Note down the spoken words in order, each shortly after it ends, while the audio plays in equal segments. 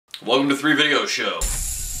Welcome to Three Video Show.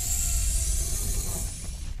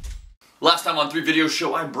 Last time on Three Video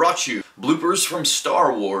Show, I brought you bloopers from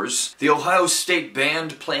Star Wars, the Ohio State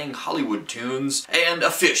Band playing Hollywood tunes, and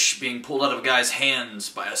a fish being pulled out of a guy's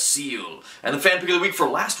hands by a seal. And the fan pick of the week for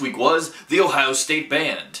last week was the Ohio State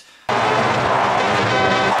Band.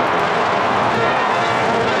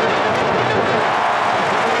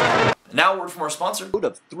 Now, a word from our sponsor. The episode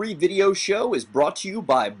of Three Video Show is brought to you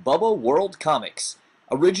by Bubba World Comics,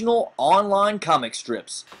 original online comic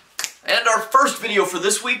strips. And our first video for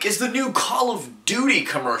this week is the new Call of Duty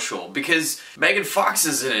commercial, because Megan Fox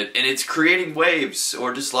is in it, and it's creating waves,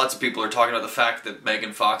 or just lots of people are talking about the fact that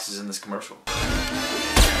Megan Fox is in this commercial.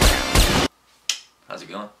 How's it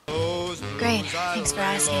going? Great, thanks for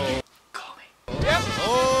asking. Call me. Yep.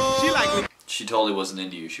 She likes me. She totally wasn't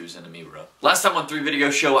into you, she was into me, bro. Last time on Three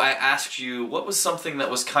Video Show, I asked you what was something that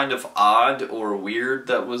was kind of odd or weird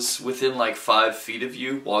that was within like 5 feet of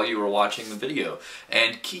you while you were watching the video.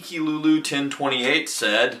 And Kiki Lulu 1028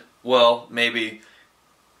 said, well, maybe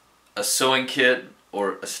a sewing kit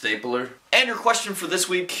or a stapler. And your question for this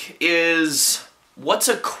week is, what's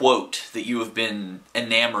a quote that you have been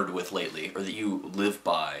enamored with lately, or that you live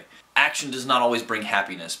by? Action does not always bring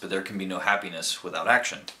happiness, but there can be no happiness without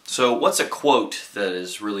action. So what's a quote that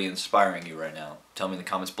is really inspiring you right now? Tell me in the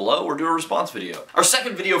comments below, or do a response video. Our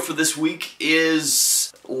second video for this week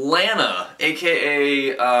is Lana,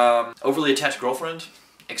 aka Overly Attached Girlfriend.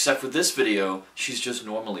 Except for this video, she's just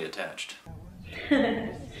normally attached.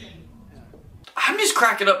 I'm just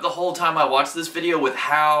cracking up the whole time I watch this video with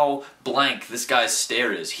how blank this guy's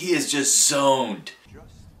stare is. He is just zoned.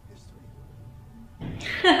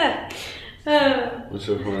 What's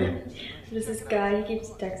so funny? There's this guy, he keeps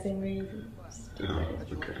texting me. Oh,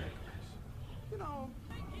 okay.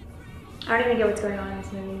 I don't even get what's going on in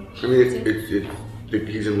this movie. I mean,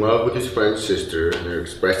 he's in love with his friend's sister, and they're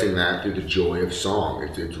expressing that through the joy of song.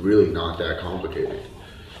 It's really not that complicated.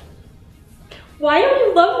 Why don't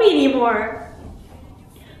you love me anymore?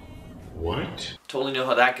 What? Totally know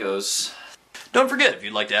how that goes. Don't forget, if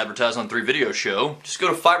you'd like to advertise on Three Video Show, just go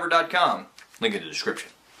to Fiverr.com. Link in the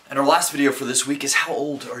description. And our last video for this week is how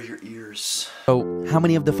old are your ears? So, how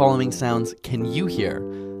many of the following sounds can you hear?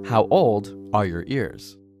 How old are your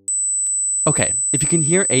ears? Okay, if you can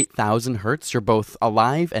hear 8,000 hertz, you're both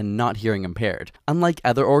alive and not hearing impaired. Unlike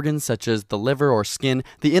other organs such as the liver or skin,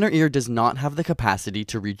 the inner ear does not have the capacity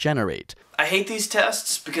to regenerate. I hate these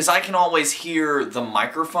tests because I can always hear the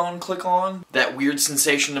microphone click on. That weird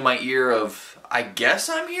sensation in my ear of, I guess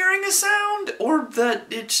I'm hearing a sound, or that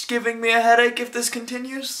it's giving me a headache if this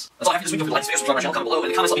continues. That's all I have for this week. Don't forget to like this video, subscribe to my channel, comment below in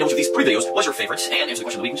the comments, let me know which of these 3 videos was your favorite, and answer the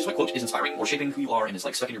question of the week, which is what quote is inspiring or shaping who you are and is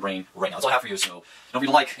like stuck in your brain right now. That's all I have for you, so don't forget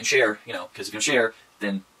to like and share, you know, because if you don't share,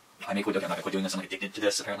 then I may quit. Okay, I'm not gonna quit doing this, I'm like addicted to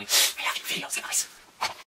this apparently. I have to do videos, guys.